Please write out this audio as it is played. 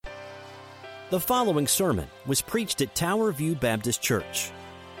The following sermon was preached at Tower View Baptist Church.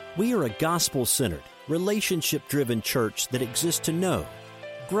 We are a gospel-centered, relationship-driven church that exists to know,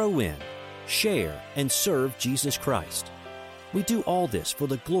 grow in, share, and serve Jesus Christ. We do all this for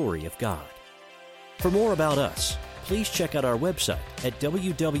the glory of God. For more about us, please check out our website at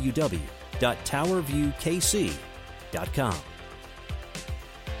www.towerviewkc.com.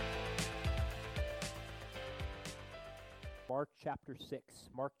 Mark chapter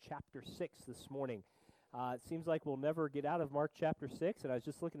 6 this morning. It seems like we'll never get out of Mark chapter 6, and I was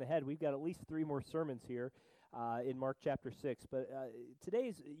just looking ahead. We've got at least 3 more sermons here in Mark chapter 6. But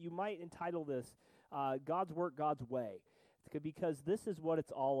today's, you might entitle this, God's Work, God's Way, because this is what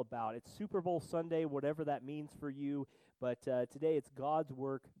it's all about. It's Super Bowl Sunday, whatever that means for you, but today it's God's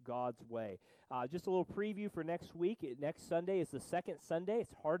Work, God's Way. Just a little preview for next week. Next Sunday is the second Sunday.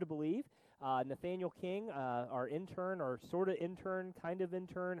 It's hard to believe. Nathaniel King, our intern, or sort of intern, kind of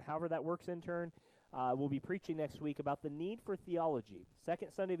intern, however that works, intern, will be preaching next week about the need for theology.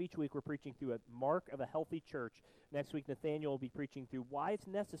 Second Sunday of each week, we're preaching through a mark of a healthy church. Next week, Nathaniel will be preaching through why it's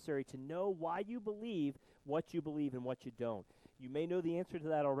necessary to know why you believe what you believe and what you don't. You may know the answer to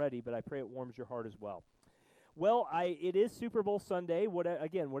that already, but I pray it warms your heart as well. Well, it is Super Bowl Sunday,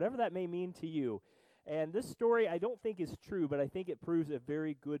 whatever that may mean to you. And this story I don't think is true, but I think it proves a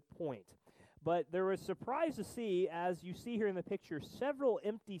very good point. But there was surprise to see, as you see here in the picture, several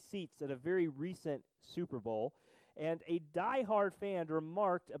empty seats at a very recent Super Bowl, and a diehard fan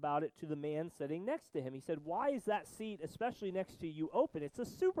remarked about it to the man sitting next to him. He said, "Why is that seat, especially next to you, open? It's a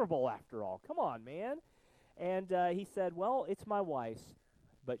Super Bowl after all. Come on, man." And he said, "Well, it's my wife's,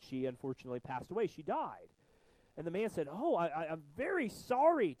 but she unfortunately passed away. She died." And the man said, "Oh, I'm very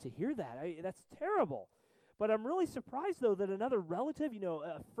sorry to hear that. That's terrible. But I'm really surprised, though, that another relative,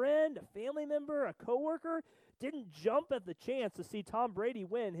 a friend, a family member, a coworker, didn't jump at the chance to see Tom Brady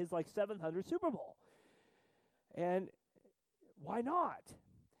win his 700th Super Bowl. And why not?"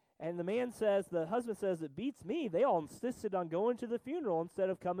 And the husband says, "It beats me. They all insisted on going to the funeral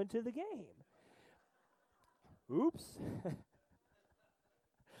instead of coming to the game." Oops.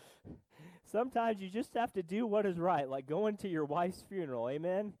 Sometimes you just have to do what is right, like going to your wife's funeral.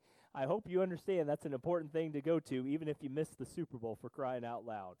 Amen? I hope you understand that's an important thing to go to, even if you missed the Super Bowl, for crying out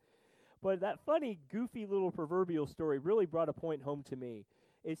loud. But that funny, goofy little proverbial story really brought a point home to me,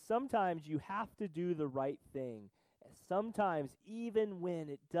 is sometimes you have to do the right thing. Sometimes, even when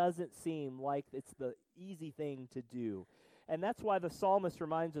it doesn't seem like it's the easy thing to do. And that's why the psalmist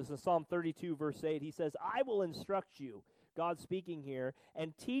reminds us in Psalm 32, verse 8, he says, "I will instruct you," God speaking here,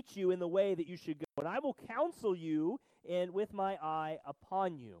 "and teach you in the way that you should go, and I will counsel you and with my eye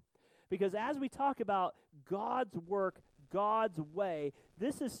upon you." Because as we talk about God's work, God's way,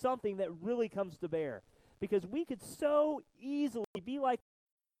 this is something that really comes to bear. Because we could so easily be like,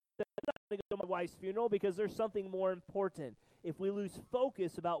 "I'm not going to go to my wife's funeral because there's something more important," if we lose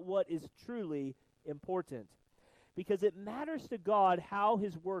focus about what is truly important. Because it matters to God how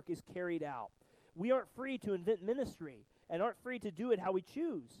his work is carried out. We aren't free to invent ministry and aren't free to do it how we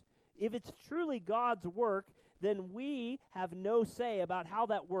choose. If it's truly God's work, then we have no say about how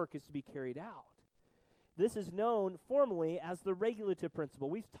that work is to be carried out. This is known formally as the regulative principle.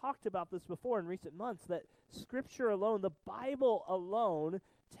 We've talked about this before in recent months, that Scripture alone, the Bible alone,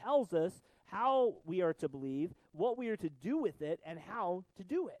 tells us how we are to believe, what we are to do with it, and how to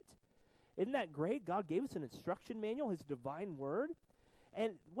do it. Isn't that great? God gave us an instruction manual, his divine word.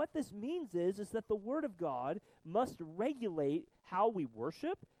 And what this means is that the Word of God must regulate how we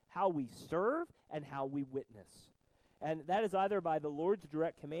worship, how we serve, and how we witness. And that is either by the Lord's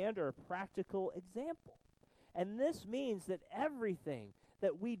direct command or a practical example. And this means that everything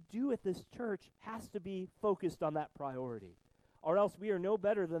that we do at this church has to be focused on that priority. Or else we are no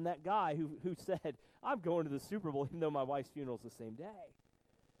better than that guy who said, "I'm going to the Super Bowl even though my wife's funeral is the same day."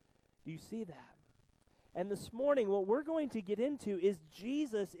 Do you see that? And this morning, what we're going to get into is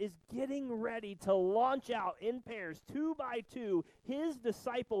Jesus is getting ready to launch out in pairs, 2 by 2, his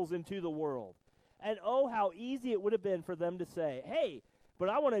disciples into the world. And oh, how easy it would have been for them to say, "Hey, but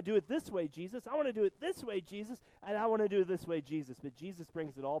I want to do it this way, Jesus. I want to do it this way, Jesus. And I want to do it this way, Jesus." But Jesus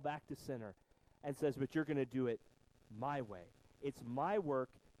brings it all back to center and says, "But you're going to do it my way. It's my work.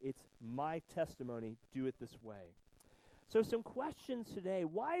 It's my testimony. Do it this way." So some questions today.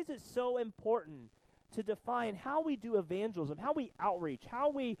 Why is it so important to define how we do evangelism, how we outreach, how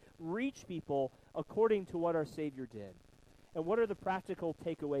we reach people according to what our Savior did? And what are the practical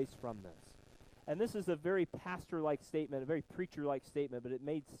takeaways from this? And this is a very pastor-like statement, a very preacher-like statement, but it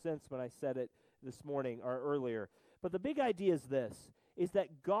made sense when I said it this morning or earlier. But the big idea is this, is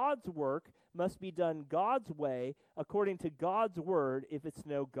that God's work must be done God's way according to God's word if it's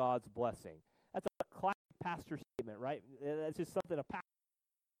no God's blessing. pastor statement, right? That's just something a pastor.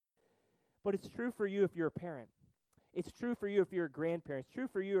 But it's true for you if you're a parent. It's true for you if you're a grandparent. It's true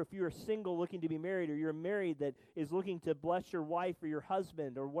for you if you're single looking to be married, or you're married that is looking to bless your wife or your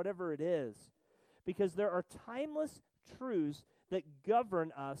husband or whatever it is. Because there are timeless truths that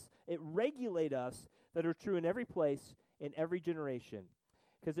govern us, it regulate us, that are true in every place, in every generation.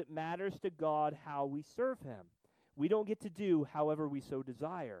 Because it matters to God how we serve him. We don't get to do however we so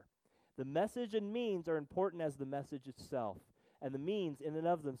desire. The message and means are important as the message itself. And the means in and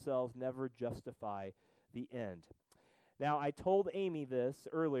of themselves never justify the end. Now, I told Amy this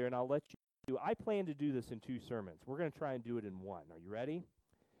earlier, and I'll let you do. I plan to do this in 2 sermons. We're going to try and do it in 1. Are you ready?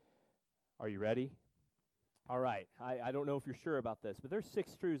 Are you ready? All right. I don't know if you're sure about this, but there's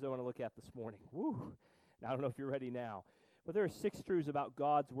 6 truths I want to look at this morning. Woo! Now, I don't know if you're ready now. But there are 6 truths about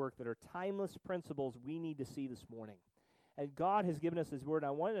God's work that are timeless principles we need to see this morning. And God has given us his word. And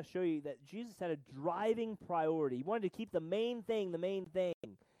I wanted to show you that Jesus had a driving priority. He wanted to keep the main thing the main thing.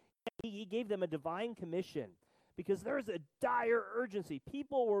 He gave them a divine commission because there's a dire urgency.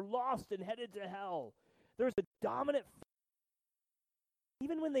 People were lost and headed to hell. There's a dominant.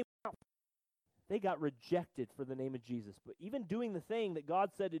 Even when they went out, they got rejected for the name of Jesus. But even doing the thing that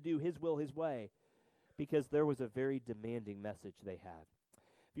God said to do, his will, his way, because there was a very demanding message they had.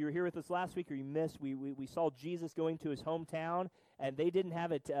 If you were here with us last week or you missed, we saw Jesus going to his hometown, and they didn't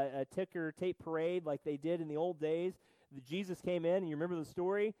have a ticker tape parade like they did in the old days. Jesus came in, and you remember the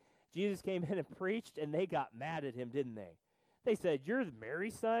story? Jesus came in and preached, and they got mad at him, didn't they? They said, "You're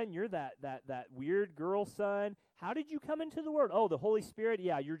Mary's son? You're that weird girl's son? How did you come into the world?" "Oh, the Holy Spirit?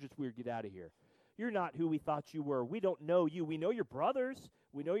 Yeah, you're just weird. Get out of here. You're not who we thought you were. We don't know you. We know your brothers.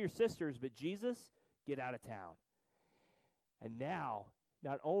 We know your sisters, but Jesus, get out of town." And now,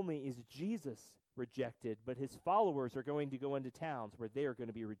 not only is Jesus rejected, but his followers are going to go into towns where they are going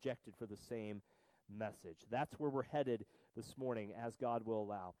to be rejected for the same message. That's where we're headed this morning, as God will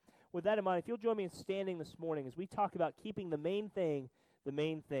allow. With that in mind, if you'll join me in standing this morning as we talk about keeping the main thing the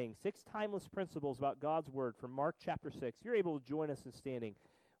main thing. 6 timeless principles about God's word from Mark chapter 6. If you're able to join us in standing,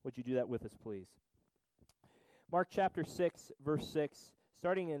 would you do that with us, please? Mark chapter 6, verse 6,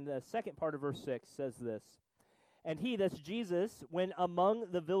 starting in the second part of verse 6, says this: "And he," that's Jesus, "went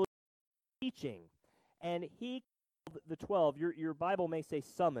among the villages teaching, and he called the 12." Your Bible may say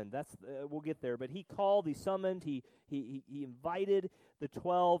summoned. That's we'll get there. But he called, he summoned, he invited the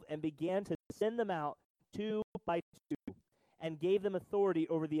 12 and began to send them out 2 by 2, and gave them authority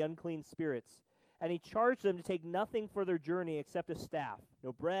over the unclean spirits. And he charged them to take nothing for their journey except a staff,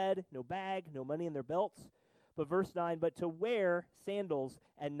 no bread, no bag, no money in their belts. But verse 9, "But to wear sandals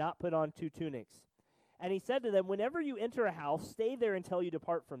and not put on 2 tunics. And he said to them, whenever you enter a house, stay there until you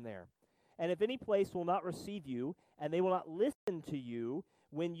depart from there. And if any place will not receive you, and they will not listen to you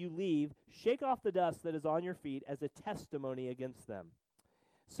when you leave, shake off the dust that is on your feet as a testimony against them."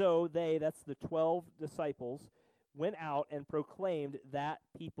 So they, that's the 12 disciples, went out and proclaimed that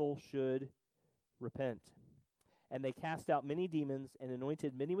people should repent. And they cast out many demons and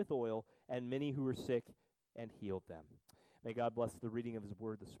anointed many with oil, and many who were sick and healed them. May God bless the reading of his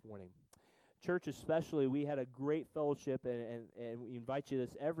word this morning. Church especially, we had a great fellowship, and we invite you to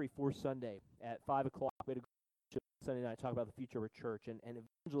this every fourth Sunday at 5 o'clock. We had a great Sunday night talk about the future of our church, and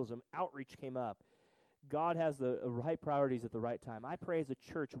evangelism, outreach came up. God has the right priorities at the right time. I pray as a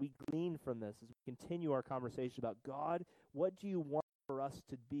church we glean from this as we continue our conversation about, God, what do you want for us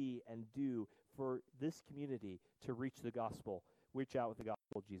to be and do for this community to reach the gospel, reach out with the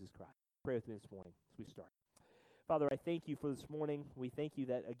gospel of Jesus Christ? Pray with me this morning as we start. Father, I thank you for this morning. We thank you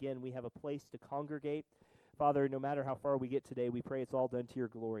that, again, we have a place to congregate. Father, no matter how far we get today, we pray it's all done to your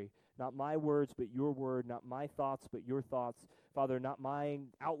glory. Not my words, but your word. Not my thoughts, but your thoughts. Father, not my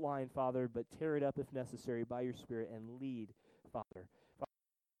outline, Father, but tear it up if necessary by your Spirit and lead, Father. Father,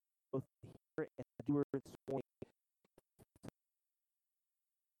 both here and do this morning.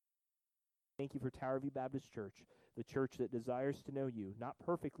 Thank you for Tower View Baptist Church, the church that desires to know you, not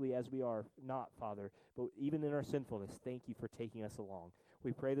perfectly as we are, not, Father, but even in our sinfulness. Thank you for taking us along.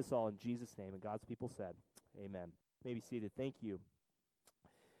 We pray this all in Jesus' name, and God's people said, amen. You may be seated. Thank you.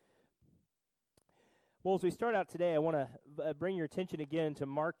 Well, as we start out today, I want to bring your attention again to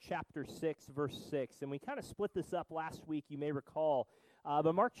Mark chapter 6, verse 6. And we kind of split this up last week, you may recall.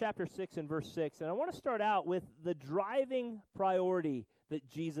 But Mark chapter 6 and verse 6. And I want to start out with the driving priority that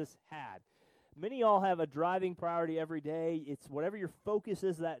Jesus had. Many of y'all have a driving priority every day. It's whatever your focus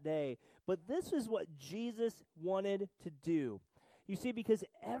is that day. But this is what Jesus wanted to do. You see, because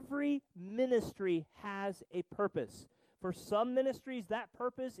every ministry has a purpose. For some ministries, that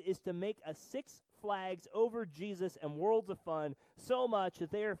purpose is to make a 6 flags over Jesus and worlds of fun so much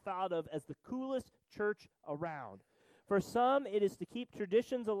that they are thought of as the coolest church around. For some, it is to keep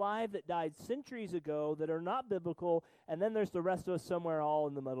traditions alive that died centuries ago that are not biblical, and then there's the rest of us somewhere all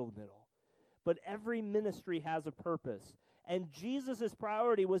in the middle. But every ministry has a purpose, and Jesus'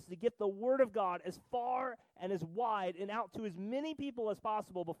 priority was to get the Word of God as far and as wide and out to as many people as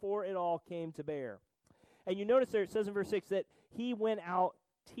possible before it all came to bear. And you notice there it says in verse 6 that he went out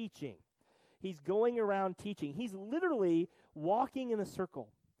teaching. He's going around teaching. He's literally walking in a circle.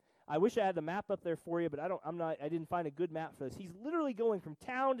 I wish I had the map up there for you, but I didn't find a good map for this. He's literally going from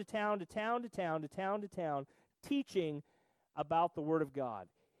town to town to town to town to town to town, teaching about the Word of God.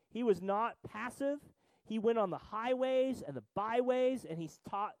 He was not passive. He went on the highways and the byways, and he's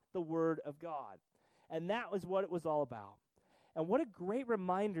taught the Word of God. And that was what it was all about. And what a great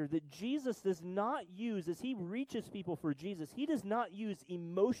reminder that Jesus does not use, as he reaches people for Jesus, he does not use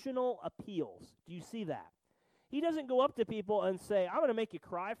emotional appeals. Do you see that? He doesn't go up to people and say, I'm going to make you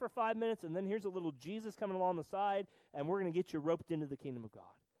cry for 5 minutes, and then here's a little Jesus coming along the side, and we're going to get you roped into the kingdom of God.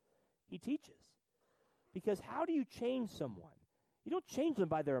 He teaches. Because how do you change someone? You don't change them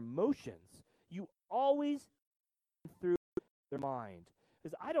by their emotions. You always through their mind.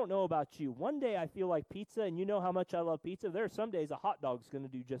 Because I don't know about you. One day I feel like pizza, and you know how much I love pizza. There are some days a hot dog's going to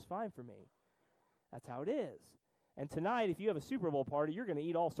do just fine for me. That's how it is. And tonight, if you have a Super Bowl party, you're going to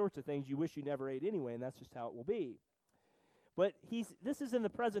eat all sorts of things you wish you never ate anyway, and that's just how it will be. But this is in the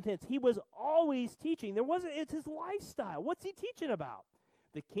present tense. He was always teaching. It's his lifestyle. What's he teaching about?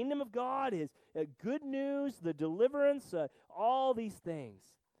 The kingdom of God, his good news, the deliverance, all these things.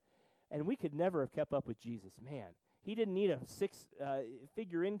 And we could never have kept up with Jesus. Man, he didn't need a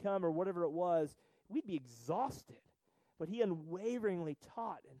six-figure income or whatever it was. We'd be exhausted. But he unwaveringly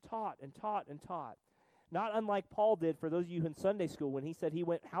taught and taught and taught and taught. Not unlike Paul did for those of you in Sunday school when he said he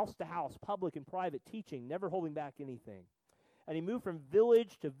went house to house, public and private, teaching, never holding back anything. And he moved from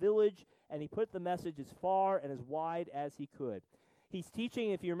village to village, and he put the message as far and as wide as he could. He's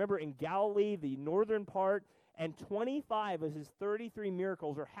teaching, if you remember, in Galilee, the northern part, and 25 of his 33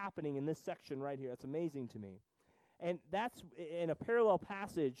 miracles are happening in this section right here. That's amazing to me. And that's in a parallel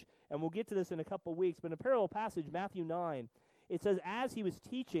passage, and we'll get to this in a couple weeks, but in a parallel passage, Matthew 9, it says, as he was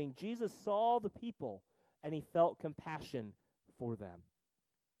teaching, Jesus saw the people, and he felt compassion for them.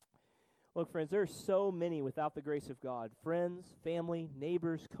 Look, friends, there are so many without the grace of God, friends, family,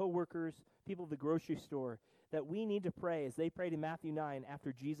 neighbors, coworkers, people at the grocery store, that we need to pray as they prayed in Matthew 9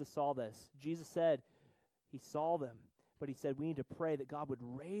 after Jesus saw this. Jesus said he saw them, but he said we need to pray that God would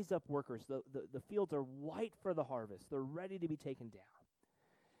raise up workers. The fields are white for the harvest. They're ready to be taken down.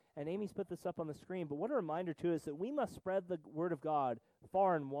 And Amy's put this up on the screen, but what a reminder to us that we must spread the word of God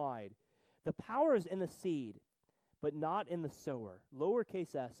far and wide. The power is in the seed, but not in the sower.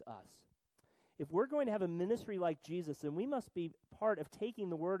 Lowercase s, us. If we're going to have a ministry like Jesus, then we must be part of taking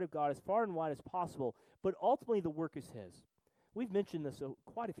the word of God as far and wide as possible, but ultimately the work is his. We've mentioned this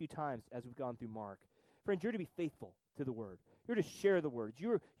quite a few times as we've gone through Mark. Friends, you're to be faithful to the word. You're to share the words.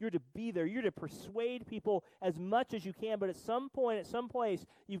 You're to be there. You're to persuade people as much as you can, but at some point, at some place,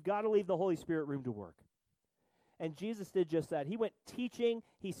 you've got to leave the Holy Spirit room to work. And Jesus did just that. He went teaching,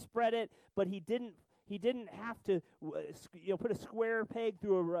 he spread it, but he didn't have to put a square peg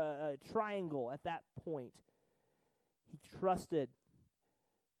through a triangle at that point. He trusted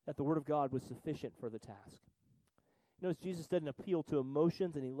that the word of God was sufficient for the task. Notice Jesus doesn't appeal to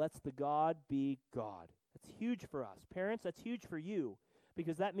emotions, and he lets the God be God. That's huge for us. Parents, that's huge for you,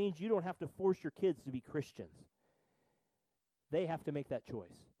 because that means you don't have to force your kids to be Christians. They have to make that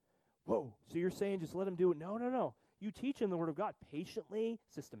choice. Whoa, so you're saying just let them do it? No. You teach them the word of God patiently,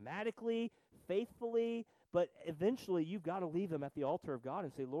 systematically, faithfully, but eventually you've got to leave them at the altar of God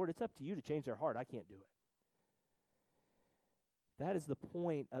and say, Lord, it's up to you to change their heart. I can't do it. That is the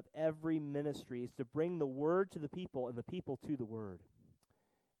point of every ministry, is to bring the word to the people and the people to the word.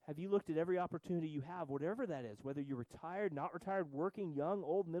 Have you looked at every opportunity you have, whatever that is, whether you're retired, not retired, working, young,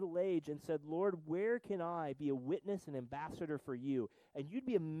 old, middle age, and said, Lord, where can I be a witness and ambassador for you? And you'd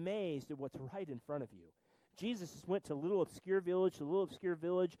be amazed at what's right in front of you. Jesus went to little obscure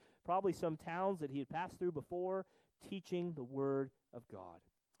village, probably some towns that he had passed through before, teaching the word of God.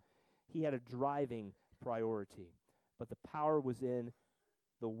 He had a driving priority, but the power was in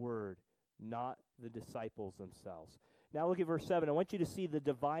the word, not the disciples themselves. Now look at verse 7. I want you to see the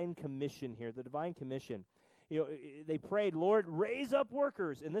divine commission here, the divine commission. They prayed, Lord, raise up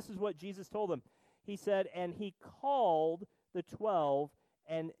workers. And this is what Jesus told them. He said, and he called the 12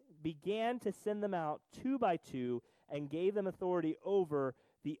 and began to send them out 2 by 2 and gave them authority over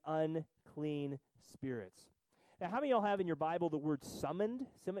the unclean spirits. Now, how many of y'all have in your Bible the word summoned?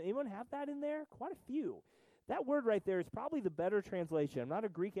 Anyone have that in there? Quite a few. That word right there is probably the better translation. I'm not a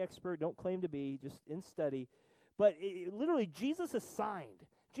Greek expert, don't claim to be, just in study. But literally, Jesus assigned,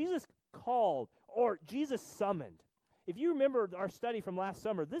 Jesus called, or Jesus summoned. If you remember our study from last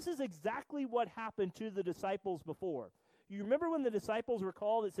summer, this is exactly what happened to the disciples before. You remember when the disciples were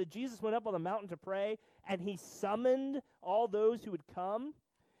called, it said Jesus went up on the mountain to pray, and he summoned all those who would come?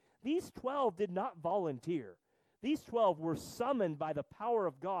 These 12 did not volunteer. These 12 were summoned by the power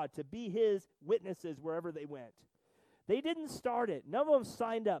of God to be his witnesses wherever they went. They didn't start it. None of them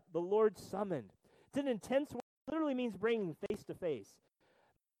signed up. The Lord summoned. It's an intense word. It literally means bringing face to face.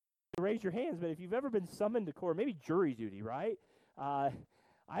 Raise your hands, but if you've ever been summoned to court, maybe jury duty, right?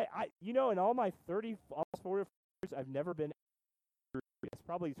 In all my 30, almost 40 years, I've never been. It's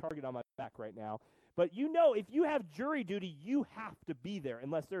probably a target on my back right now. But if you have jury duty, you have to be there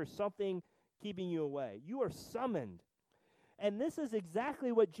unless there is something keeping you away. You are summoned. And this is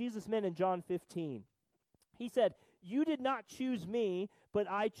exactly what Jesus meant in John 15. He said, "You did not choose me, but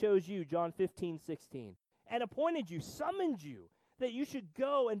I chose you," John 15:16, "and appointed you," summoned you, "that you should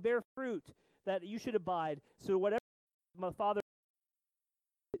go and bear fruit, that you should abide. So whatever my Father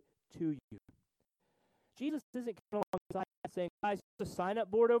to you." Jesus isn't coming alongside saying, "Guys, there's a sign-up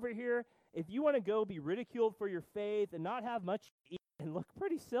board over here. If you want to go be ridiculed for your faith and not have much to eat and look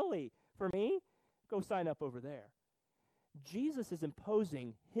pretty silly for me, go sign up over there." Jesus is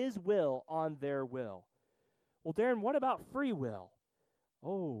imposing his will on their will. Well, Darren, what about free will?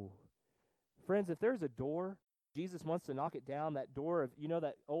 Oh, friends, if there's a door, Jesus wants to knock it down, that door of,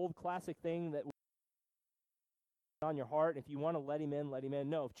 that old classic thing that on your heart, if you want to let him in, let him in.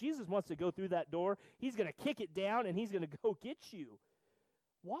 No, if Jesus wants to go through that door, he's going to kick it down and he's going to go get you.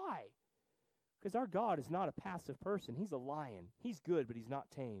 Why? Because our God is not a passive person. He's a lion. He's good, but he's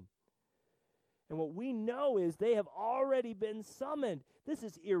not tame. And what we know is they have already been summoned. This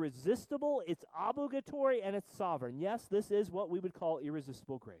is irresistible, it's obligatory, and it's sovereign. Yes, this is what we would call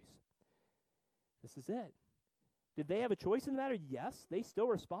irresistible grace. This is it. Did they have a choice in the matter? Yes, they still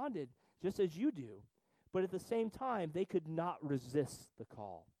responded, just as you do. But at the same time, they could not resist the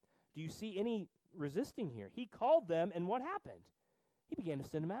call. Do you see any resisting here? He called them, and what happened? He began to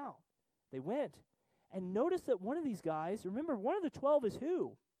send them out. They went. And notice that one of these guys, remember, one of the 12 is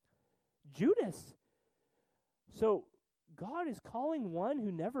who? Judas. So God is calling one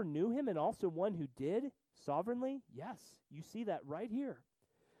who never knew him and also one who did sovereignly? Yes, you see that right here.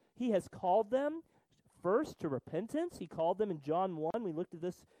 He has called them first to repentance. He called them in John 1. We looked at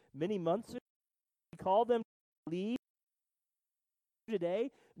this many months ago. He called them to leave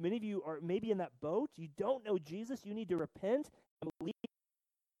today. Many of you are maybe in that boat. You don't know Jesus. You need to repent and believe.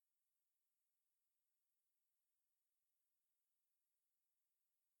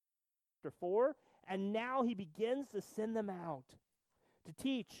 Chapter 4, and now he begins to send them out to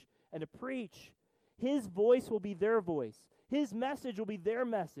teach and to preach. His voice will be their voice. His message will be their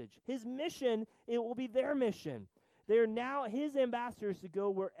message. His mission, it will be their mission. They are now his ambassadors to go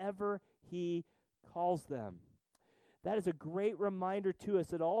wherever he calls them. That is a great reminder to us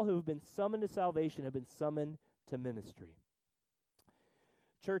that all who have been summoned to salvation have been summoned to ministry.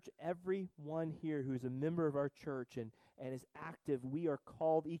 Church, everyone here who is a member of our church and is active, we are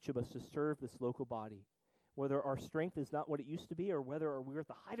called, each of us, to serve this local body. Whether our strength is not what it used to be or whether we're at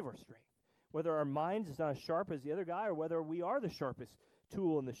the height of our strength. Whether our minds is not as sharp as the other guy or whether we are the sharpest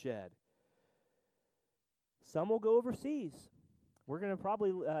tool in the shed. Some will go overseas. We're going to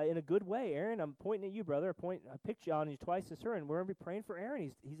probably, in a good way, Aaron, I'm pointing at you, brother. I picked you on you twice this year, and we're going to be praying for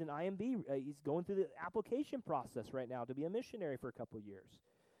Aaron. He's an IMB. He's going through the application process right now to be a missionary for a couple of years.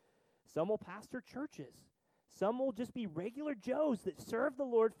 Some will pastor churches. Some will just be regular Joes that serve the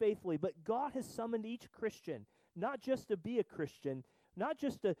Lord faithfully. But God has summoned each Christian, not just to be a Christian, not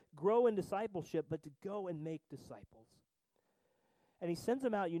just to grow in discipleship, but to go and make disciples. And he sends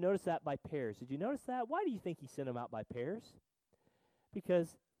them out, you notice that, by pairs. Did you notice that? Why do you think he sent them out by pairs?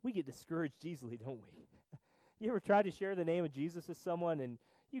 Because we get discouraged easily, don't we? You ever tried to share the name of Jesus with someone and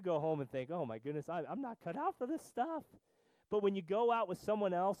you go home and think, oh my goodness, I'm not cut out for this stuff. But when you go out with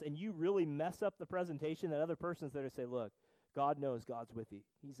someone else and you really mess up the presentation, that other person's there to say, look, God knows God's with you.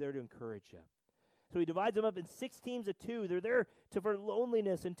 He's there to encourage you. So he divides them up in 6 teams of 2. They're there for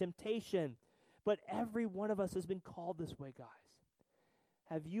loneliness and temptation. But every one of us has been called this way, guys.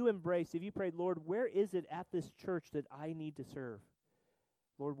 Have you embraced, have you prayed, Lord, where is it at this church that I need to serve?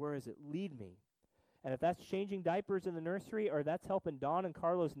 Lord, where is it? Lead me. And if that's changing diapers in the nursery or that's helping Don and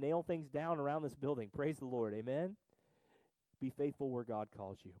Carlos nail things down around this building, praise the Lord, amen? Be faithful where God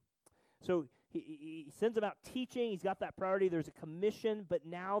calls you. So he sends them out teaching. He's got that priority. There's a commission, but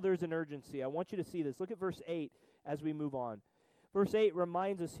now there's an urgency. I want you to see this. Look at verse 8. as we move on. Verse 8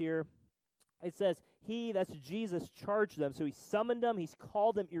 reminds us here, it says, he, that's Jesus, charged them. So he summoned them, he's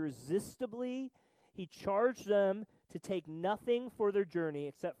called them irresistibly. He charged them to take nothing for their journey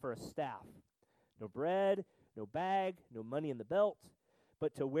except for a staff. No bread, no bag, no money in the belt,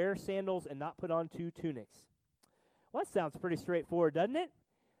 but to wear sandals and not put on 2 tunics. Well, that sounds pretty straightforward, doesn't it?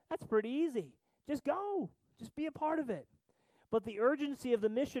 That's pretty easy. Just go. Just be a part of it. But the urgency of the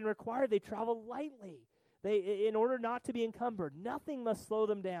mission required they travel lightly. In order not to be encumbered, nothing must slow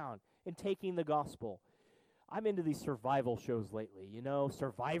them down in taking the gospel. I'm into these survival shows lately,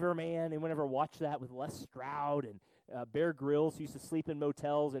 Survivor Man. Anyone ever watch that with Les Stroud and Bear Grylls used to sleep in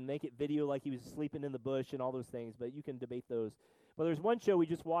motels and make it video like he was sleeping in the bush and all those things, but you can debate those. But there's one show we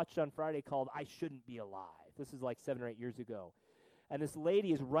just watched on Friday called I Shouldn't Be Alive. This is like 7 or 8 years ago. And this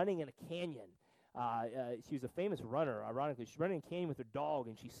lady is running in a canyon. She was a famous runner, ironically. She's running in a canyon with her dog,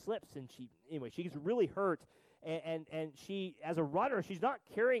 and she slips, and she gets really hurt. And she, as a runner, she's not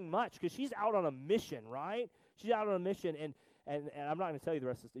carrying much because she's out on a mission, right? She's out on a mission, and I'm not going to tell you the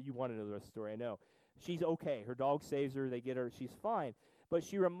rest of the story. You want to know the rest of the story, I know. She's okay. Her dog saves her. They get her. She's fine. But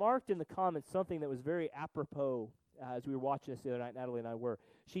she remarked in the comments something that was very apropos as we were watching this the other night, Natalie and I were.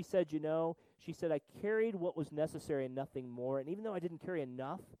 She said, I carried what was necessary and nothing more. And even though I didn't carry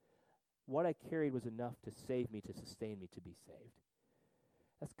enough, what I carried was enough to save me, to sustain me, to be saved.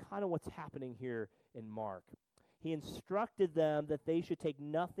 That's kind of what's happening here in Mark. He instructed them that they should take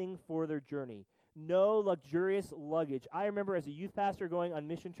nothing for their journey. No luxurious luggage. I remember as a youth pastor going on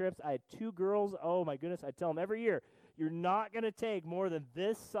mission trips, I had 2 girls. Oh, my goodness, I tell them every year, you're not going to take more than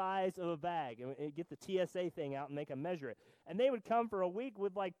this size of a bag. And get the TSA thing out and make them measure it. And they would come for a week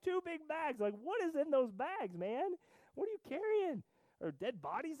with like 2 big bags. Like, what is in those bags, man? What are you carrying? Are dead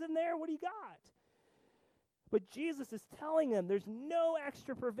bodies in there? What do you got? But Jesus is telling them there's no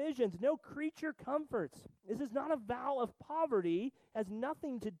extra provisions, no creature comforts. This is not a vow of poverty. It has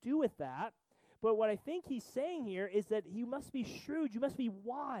nothing to do with that. But what I think he's saying here is that you must be shrewd. You must be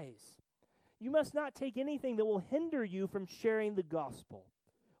wise. You must not take anything that will hinder you from sharing the gospel.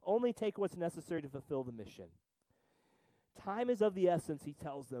 Only take what's necessary to fulfill the mission. Time is of the essence, he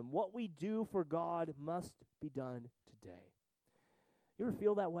tells them. What we do for God must be done today. You ever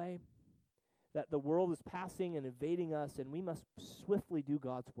feel that way? That the world is passing and invading us, and we must swiftly do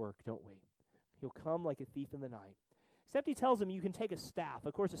God's work, don't we? He'll come like a thief in the night. Except he tells them you can take a staff.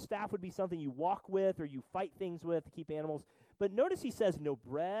 Of course, a staff would be something you walk with or you fight things with to keep animals. But notice he says no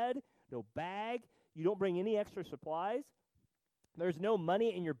bread, no bag. You don't bring any extra supplies. There's no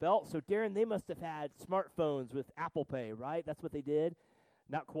money in your belt. So, Darren, they must have had smartphones with Apple Pay, right? That's what they did?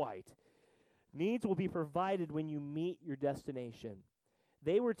 Not quite. Needs will be provided when you meet your destination.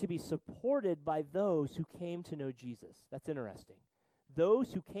 They were to be supported by those who came to know Jesus. That's interesting.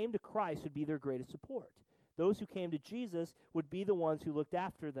 Those who came to Christ would be their greatest support. Those who came to Jesus would be the ones who looked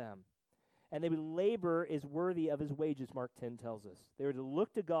after them. And they would labor is worthy of his wages, Mark 10 tells us. They were to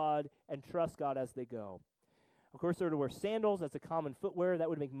look to God and trust God as they go. Of course, they're to wear sandals. That's a common footwear. That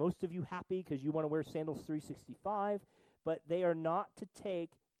would make most of you happy because you want to wear sandals 365. But they are not to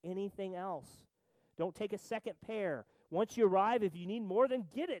take anything else. Don't take a second pair. Once you arrive, if you need more, then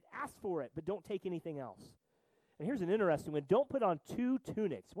get it. Ask for it, but don't take anything else. And here's an interesting one. Don't put on 2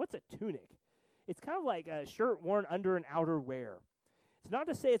 tunics. What's a tunic? It's kind of like a shirt worn under an outer wear. It's not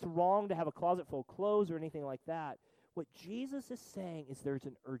to say it's wrong to have a closet full of clothes or anything like that. What Jesus is saying is there's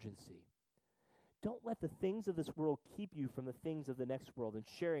an urgency. Don't let the things of this world keep you from the things of the next world and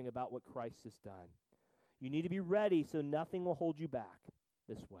sharing about what Christ has done. You need to be ready so nothing will hold you back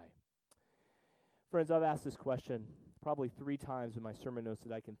this way. Friends, I've asked this question probably 3 times in my sermon notes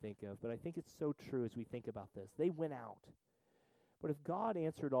that I can think of, but I think it's so true as we think about this. They went out. But if God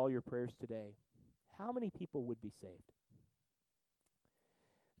answered all your prayers today, how many people would be saved?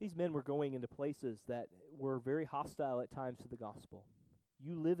 These men were going into places that were very hostile at times to the gospel.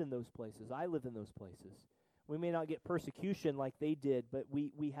 You live in those places. I live in those places. We may not get persecution like they did, but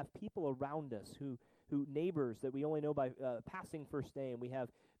we have people around us who neighbors that we only know by passing first name. We have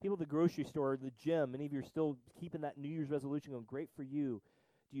people at the grocery store, the gym. Many of you are still keeping that New Year's resolution going. Great for you.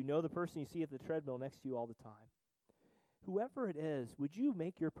 Do you know the person you see at the treadmill next to you all the time? Whoever it is, would you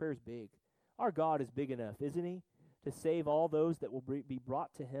make your prayers big? Our God is big enough, isn't he? To save all those that will be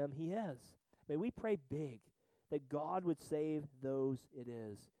brought to him. He is. May we pray big that God would save those it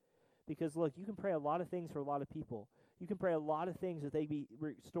is. Because, look, you can pray a lot of things for a lot of people. You can pray a lot of things that they be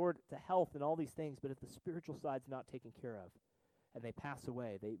restored to health and all these things, but if the spiritual side's not taken care of and they pass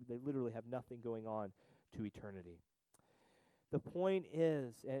away, they literally have nothing going on to eternity. The point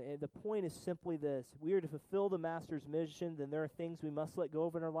is, and the point is simply this: we are to fulfill the Master's mission, then there are things we must let go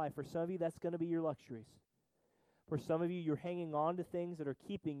of in our life. For some of you, that's going to be your luxuries. For some of you, you're hanging on to things that are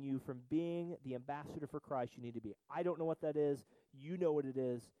keeping you from being the ambassador for Christ you need to be. I don't know what that is. You know what it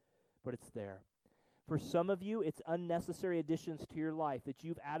is, but it's there. For some of you, it's unnecessary additions to your life that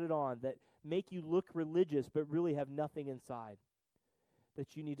you've added on that make you look religious but really have nothing inside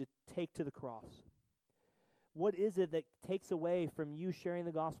that you need to take to the cross. What is it that takes away from you sharing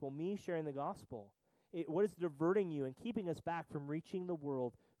the gospel, me sharing the gospel? What is diverting you and keeping us back from reaching the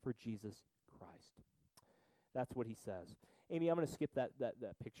world for Jesus Christ? That's what he says. Amy, I'm going to skip that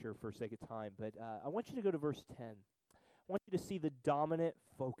picture for sake of time, but I want you to go to verse 10. I want you to see the dominant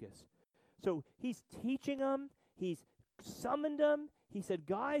focus. So he's teaching them. He's summoned them. He said,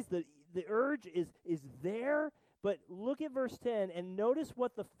 guys, the urge is there, but look at verse 10 and notice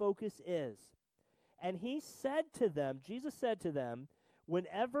what the focus is. And he said to them, Jesus said to them,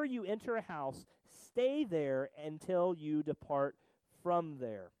 whenever you enter a house, stay there until you depart from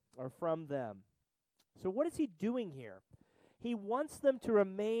there or from them. So what is he doing here? He wants them to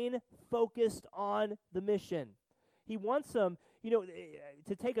remain focused on the mission. He wants them,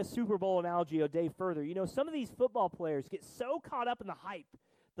 to take a Super Bowl analogy a day further, some of these football players get so caught up in the hype,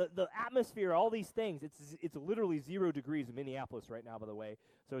 the atmosphere, all these things. It's literally 0 degrees in Minneapolis right now, by the way,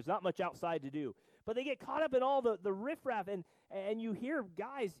 so there's not much outside to do. But they get caught up in all the riffraff, and you hear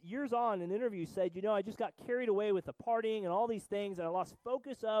guys years on in interviews said, I just got carried away with the partying and all these things, and I lost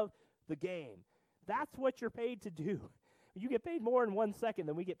focus of the game. That's what you're paid to do. You get paid more in 1 second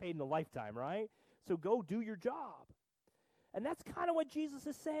than we get paid in a lifetime, right? So go do your job. And that's kind of what Jesus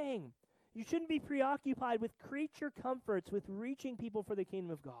is saying. You shouldn't be preoccupied with creature comforts, with reaching people for the kingdom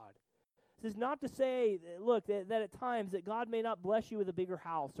of God. This is not to say, look, that at times that God may not bless you with a bigger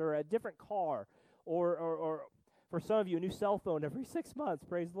house or a different car or for some of you, a new cell phone every 6 months.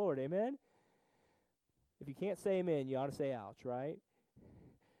 Praise the Lord, amen? If you can't say amen, you ought to say ouch, right?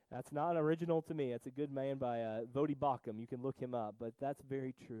 That's not original to me. It's a good man by Vodi Bakum. You can look him up, but that's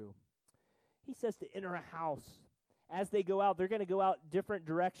very true. He says to enter a house. As they go out, they're going to go out different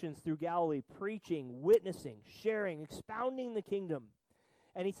directions through Galilee, preaching, witnessing, sharing, expounding the kingdom.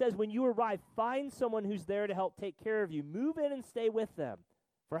 And he says, when you arrive, find someone who's there to help take care of you. Move in and stay with them.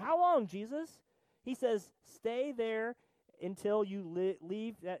 For how long, Jesus? He says, stay there until you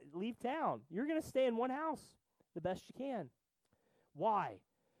leave town. You're going to stay in one house the best you can. Why?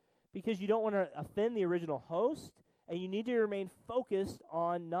 Because you don't want to offend the original host, and you need to remain focused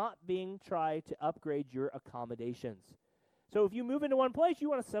on not being tried to upgrade your accommodations. So if you move into one place, you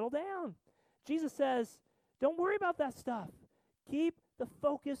want to settle down. Jesus says, don't worry about that stuff. Keep the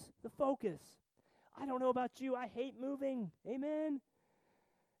focus the focus. I don't know about you. I hate moving. Amen.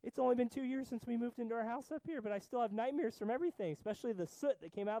 It's only been 2 years since we moved into our house up here, but I still have nightmares from everything, especially the soot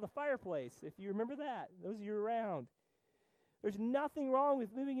that came out of the fireplace, if you remember that. Those of you around. There's nothing wrong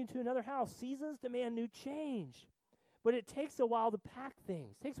with moving into another house. Seasons demand new change. But it takes a while to pack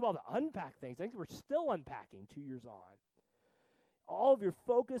things. It takes a while to unpack things. I think we're still unpacking 2 years on. All of your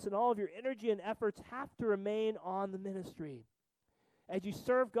focus and all of your energy and efforts have to remain on the ministry. As you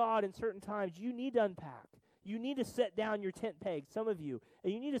serve God in certain times, you need to unpack. You need to set down your tent peg, some of you.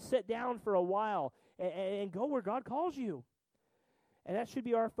 And you need to sit down for a while and go where God calls you. And that should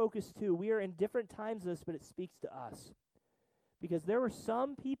be our focus too. We are in different times of this, but it speaks to us. Because there were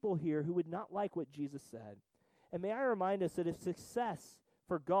some people here who would not like what Jesus said. And may I remind us that if success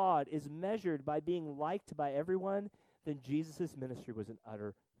for God is measured by being liked by everyone, then Jesus' ministry was an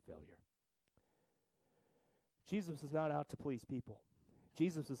utter failure. Jesus was not out to please people.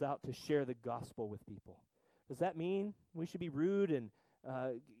 Jesus was out to share the gospel with people. Does that mean we should be rude and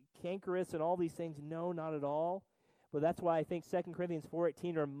cankerous and all these things? No, not at all. But that's why I think 2 Corinthians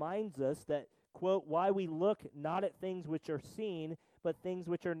 4:18 reminds us that, quote, why we look not at things which are seen, but things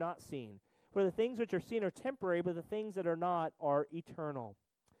which are not seen. For the things which are seen are temporary, but the things that are not are eternal.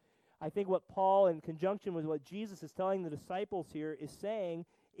 I think what Paul, in conjunction with what Jesus is telling the disciples here, is saying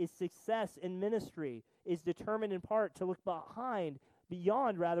is success in ministry is determined in part to look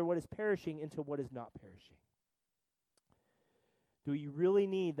beyond what is perishing into what is not perishing. Do you really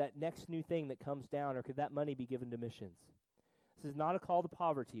need that next new thing that comes down, or could that money be given to missions? This is not a call to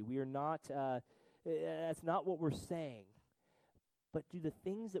poverty. We are not, that's not what we're saying. But do the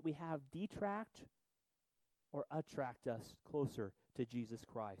things that we have detract or attract us closer to Jesus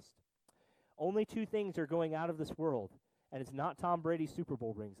Christ? Only 2 things are going out of this world, and it's not Tom Brady's Super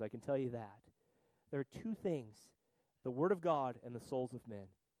Bowl rings, I can tell you that. There are 2 things, the Word of God and the souls of men.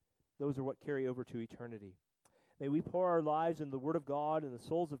 Those are what carry over to eternity. May we pour our lives in the Word of God and the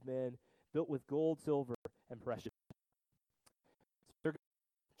souls of men, built with gold, silver, and precious.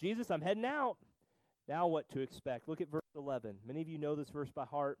 Jesus, I'm heading out. Now what to expect? Look at verse 11. Many of you know this verse by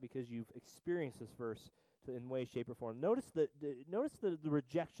heart because you've experienced this verse in way, shape, or form. Notice the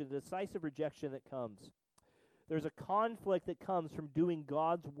rejection, the decisive rejection that comes. There's a conflict that comes from doing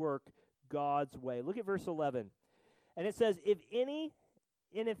God's work God's way. Look at verse 11. And it says, if any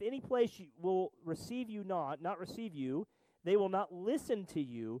place will receive you not receive you, they will not listen to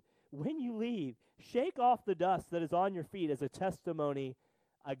you when you leave. Shake off the dust that is on your feet as a testimony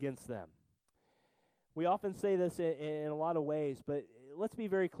against them. We often say this in a lot of ways, but let's be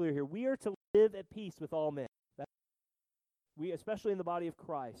very clear here. We are to live at peace with all men. We, especially in the body of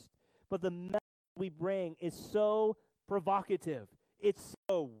Christ. But the message we bring is so provocative. It's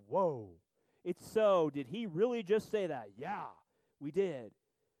so, whoa. It's so, did he really just say that? Yeah, we did.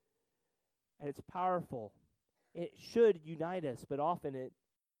 And it's powerful. It should unite us, but often it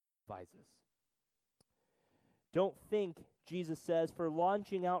divides us. Don't think, Jesus says, for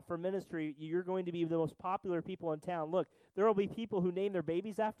launching out for ministry, you're going to be the most popular people in town. Look, there will be people who name their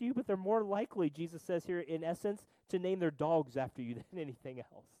babies after you, but they're more likely, Jesus says here, in essence, to name their dogs after you than anything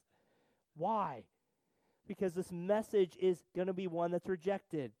else. Why? Because this message is going to be one that's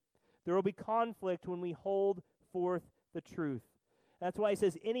rejected. There will be conflict when we hold forth the truth. That's why he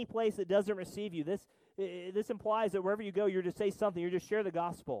says, any place that doesn't receive you. This implies that wherever you go, you're to say something. You're to share the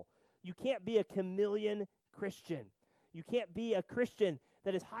gospel. You can't be a chameleon Christian. You can't be a Christian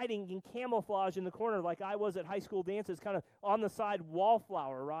that is hiding in camouflage in the corner like I was at high school dances, kind of on the side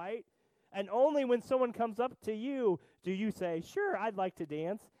wallflower, right? And only when someone comes up to you do you say, sure, I'd like to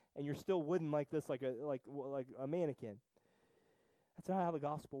dance, and you're still wooden like this, like a mannequin. That's not how the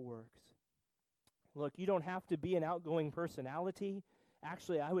gospel works. Look, you don't have to be an outgoing personality.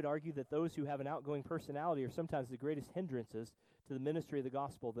 Actually, I would argue that those who have an outgoing personality are sometimes the greatest hindrances to the ministry of the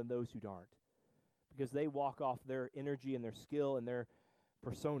gospel than those who aren't, because they walk off their energy and their skill and their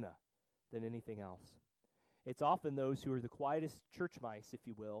persona than anything else. It's often those who are the quietest church mice, if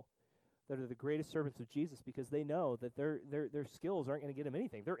you will, that are the greatest servants of Jesus, because they know that their skills aren't going to get them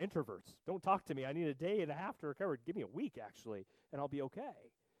anything. They're introverts. Don't talk to me. I need a day and a half to recover. Give me a week, actually, and I'll be okay.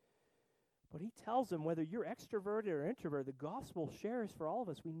 But he tells them, whether you're extroverted or introverted, the gospel shares for all of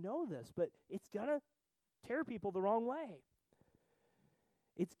us. We know this, but it's going to tear people the wrong way.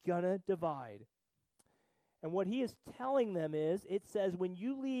 It's going to divide. And what he is telling them is, it says, when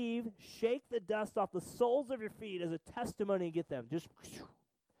you leave, shake the dust off the soles of your feet as a testimony and get them. Just,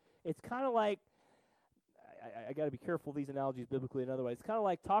 it's kind of like, I got to be careful these analogies biblically and otherwise. It's kind of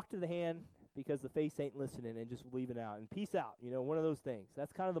like talk to the hand because the face ain't listening and just leave it out. And peace out, one of those things.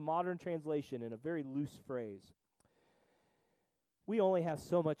 That's kind of the modern translation in a very loose phrase. We only have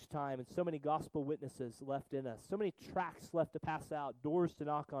so much time and so many gospel witnesses left in us, so many tracts left to pass out, doors to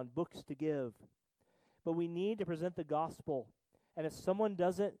knock on, books to give. But we need to present the gospel. And if someone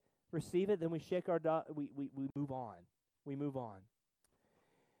doesn't receive it, then we shake our we move on. We move on.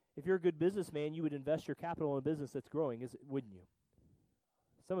 If you're a good businessman, you would invest your capital in a business that's growing, wouldn't you?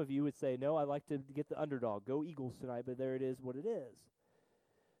 Some of you would say, no, I like to get the underdog. Go Eagles tonight, but there it is what it is.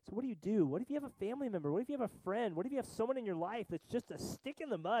 So what do? What if you have a family member? What if you have a friend? What if you have someone in your life that's just a stick in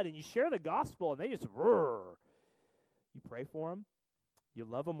the mud and you share the gospel and they just roar? You pray for them. You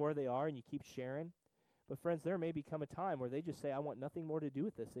love them where they are and you keep sharing. But friends, there may become a time where they just say, I want nothing more to do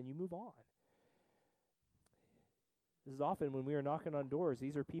with this, and you move on. This is often when we are knocking on doors.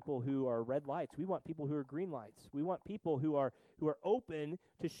 These are people who are red lights. We want people who are green lights. We want people who are open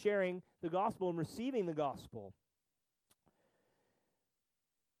to sharing the gospel and receiving the gospel.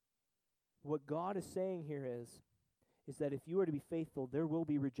 What God is saying here is that if you are to be faithful, there will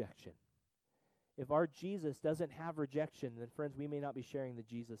be rejection. If our Jesus doesn't have rejection, then friends, we may not be sharing the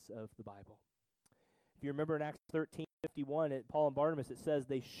Jesus of the Bible. If you remember in Acts 13:51, at Paul and Barnabas, it says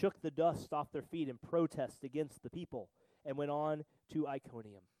they shook the dust off their feet in protest against the people and went on to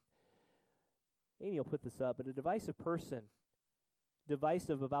Iconium. Amy will put this up, but a divisive person,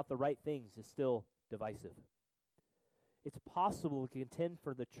 divisive about the right things, is still divisive. It's possible to contend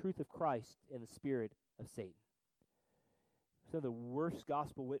for the truth of Christ in the spirit of Satan. Some of the worst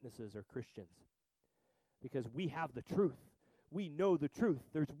gospel witnesses are Christians because we have the truth. We know the truth.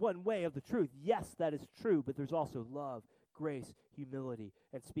 There's one way of the truth. Yes, that is true, but there's also love, grace, humility,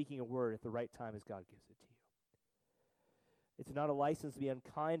 and speaking a word at the right time as God gives it to you. It's not a license to be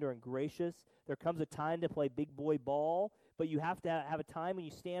unkind or ungracious. There comes a time to play big boy ball, but you have to have a time when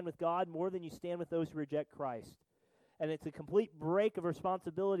you stand with God more than you stand with those who reject Christ. And it's a complete break of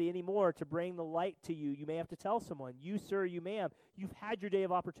responsibility anymore to bring the light to you. You may have to tell someone, you, sir, you, ma'am, you've had your day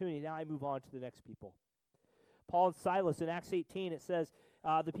of opportunity. Now I move on to the next people. Paul and Silas in Acts 18, it says,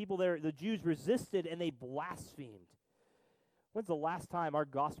 the people there, the Jews resisted and they blasphemed. When's the last time our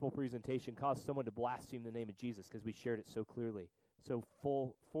gospel presentation caused someone to blaspheme the name of Jesus because we shared it so clearly? so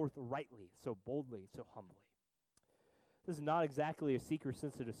forthrightly, so boldly, so humbly. This is not exactly a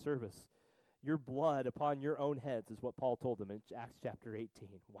seeker-sensitive service. Your blood upon your own heads is what Paul told them in Acts chapter 18.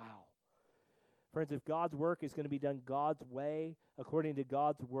 Wow. Friends, if God's work is going to be done God's way, according to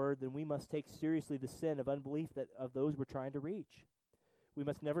God's word, then we must take seriously the sin of unbelief of those we're trying to reach. We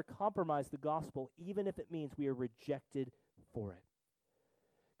must never compromise the gospel, even if it means we are rejected for it.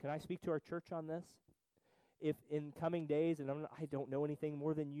 Can I speak to our church on this? If in coming days, and I don't know anything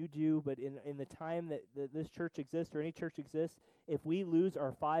more than you do, but in the time that this church exists or any church exists, if we lose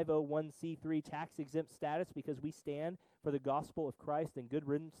our 501c3 tax-exempt status because we stand for the gospel of Christ, then good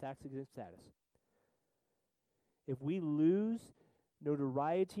riddance tax-exempt status. If we lose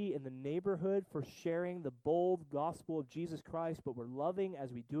notoriety in the neighborhood for sharing the bold gospel of Jesus Christ, but we're loving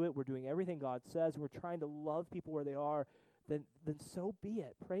as we do it, we're doing everything God says, we're trying to love people where they are, then so be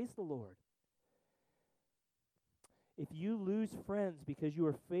it. Praise the Lord. If you lose friends because you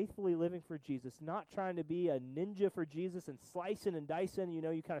are faithfully living for Jesus, not trying to be a ninja for Jesus and slicing and dicing, you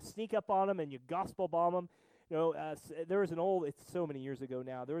kind of sneak up on them and you gospel bomb them. There was it's so many years ago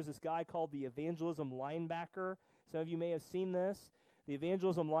now, there was this guy called the Evangelism Linebacker. Some of you may have seen this. The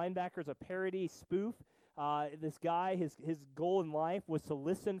Evangelism Linebacker is a parody spoof. This guy, his goal in life was to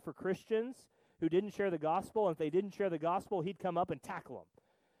listen for Christians who didn't share the gospel, and if they didn't share the gospel, he'd come up and tackle them.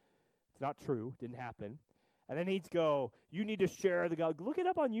 It's not true. Didn't happen. And then he'd go, you need to share the gospel. Look it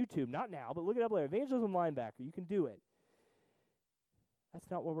up on YouTube. Not now, but look it up later. Evangelism Linebacker. You can do it. That's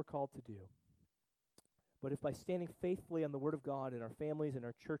not what we're called to do. But if by standing faithfully on the Word of God in our families and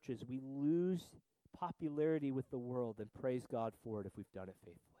our churches, we lose popularity with the world, then praise God for it if we've done it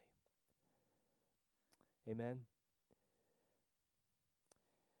faithfully. Amen.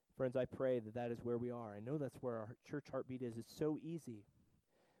 Friends, I pray that is where we are. I know that's where our church heartbeat is. It's so easy.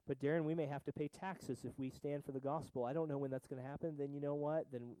 But Darren, we may have to pay taxes if we stand for the gospel. I don't know when that's going to happen. Then you know what?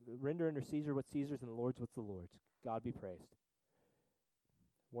 Then render unto Caesar what's Caesar's and the Lord's what's the Lord's. God be praised.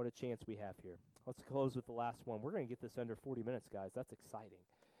 What a chance we have here. Let's close with the last one. We're going to get this under 40 minutes, guys. That's exciting.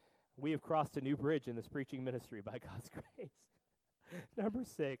 We have crossed a new bridge in this preaching ministry by God's grace. Number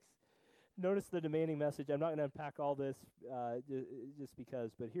 6. Notice the demanding message. I'm not going to unpack all this just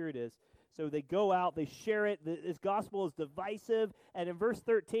because, but here it is. So they go out, they share it. This gospel is divisive. And in verse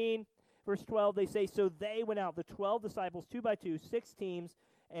 13, verse 12, they say, so they went out, the 12 disciples, 2 by 2, 6 teams,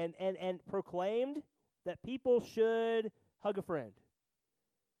 and proclaimed that people should hug a friend.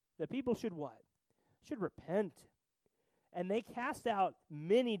 That people should what? Should repent. And they cast out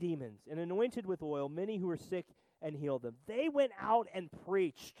many demons and anointed with oil many who were sick and healed them. They went out and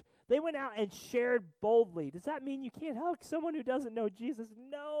preached. They went out and shared boldly. Does that mean you can't hug someone who doesn't know Jesus?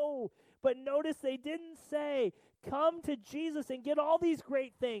 No. But notice they didn't say, come to Jesus and get all these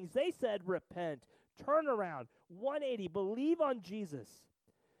great things. They said, repent, turn around, 180, believe on Jesus.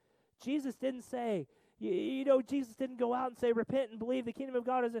 Jesus didn't say, Jesus didn't go out and say, repent and believe the kingdom of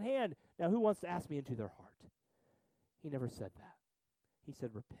God is at hand. Now, who wants to ask me into their heart? He never said that. He said,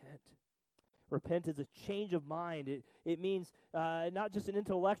 repent. Repent is a change of mind. It means not just an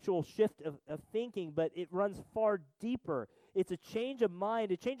intellectual shift of thinking, but it runs far deeper. It's a change of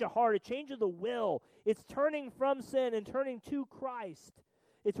mind, a change of heart, a change of the will. It's turning from sin and turning to Christ.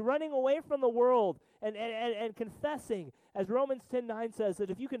 It's running away from the world and confessing, as Romans 10:9 says, that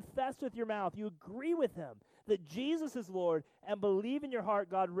if you confess with your mouth, you agree with him that Jesus is Lord, and believe in your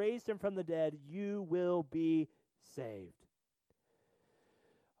heart God raised him from the dead, you will be saved.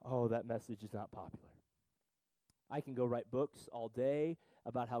 Oh, that message is not popular. I can go write books all day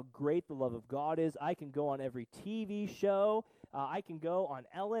about how great the love of God is. I can go on every TV show. I can go on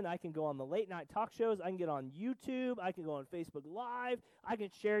Ellen. I can go on the late night talk shows. I can get on YouTube. I can go on Facebook Live. I can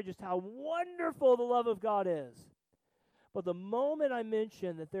share just how wonderful the love of God is. But the moment I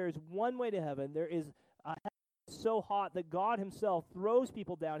mention that there is one way to heaven, there is a heaven so hot that God himself throws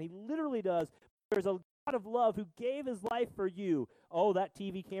people down. He literally does. There's a God of love who gave his life for you. Oh, that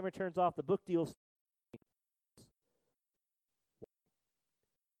TV camera turns off. The book deal.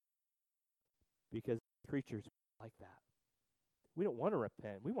 Because creatures like that. We don't want to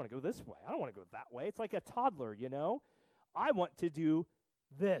repent. We want to go this way. I don't want to go that way. It's like a toddler, I want to do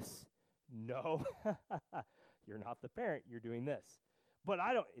this. No, you're not the parent. You're doing this. But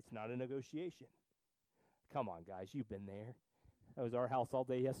it's not a negotiation. Come on, guys. You've been there. That was our house all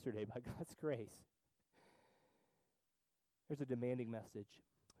day yesterday by God's grace. There's a demanding message.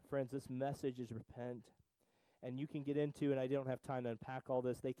 Friends, this message is repent. And you can get into, and I don't have time to unpack all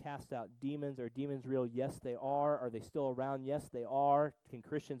this, they cast out demons. Are demons real? Yes, they are. Are they still around? Yes, they are. Can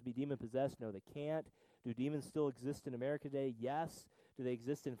Christians be demon-possessed? No, they can't. Do demons still exist in America today? Yes. Do they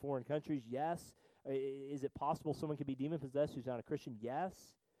exist in foreign countries? Yes. Is it possible someone can be demon-possessed who's not a Christian? Yes.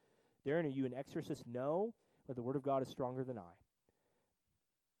 Darren, are you an exorcist? No. But the Word of God is stronger than I.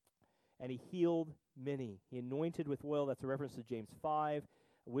 And he healed many. He anointed with oil. That's a reference to James 5.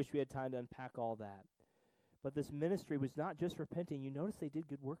 I wish we had time to unpack all that. But this ministry was not just repenting. You notice they did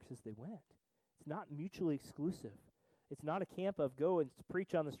good works as they went. It's not mutually exclusive. It's not a camp of go and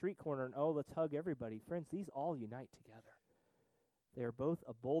preach on the street corner and, oh, let's hug everybody. Friends, these all unite together. They are both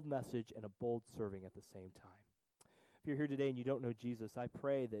a bold message and a bold serving at the same time. If you're here today and you don't know Jesus, I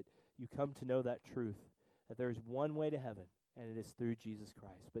pray that you come to know that truth, that there is one way to heaven, and it is through Jesus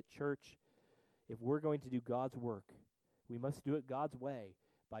Christ. But church, if we're going to do God's work, we must do it God's way,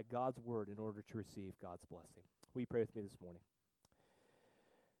 by God's word, in order to receive God's blessing. Will you pray with me this morning?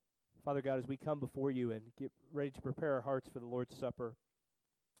 Father God, as we come before you and get ready to prepare our hearts for the Lord's Supper,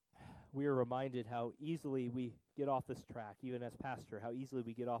 we are reminded how easily we get off this track, even as pastor, how easily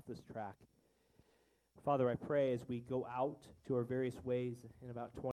we get off this track. Father, I pray as we go out to our various ways in about 20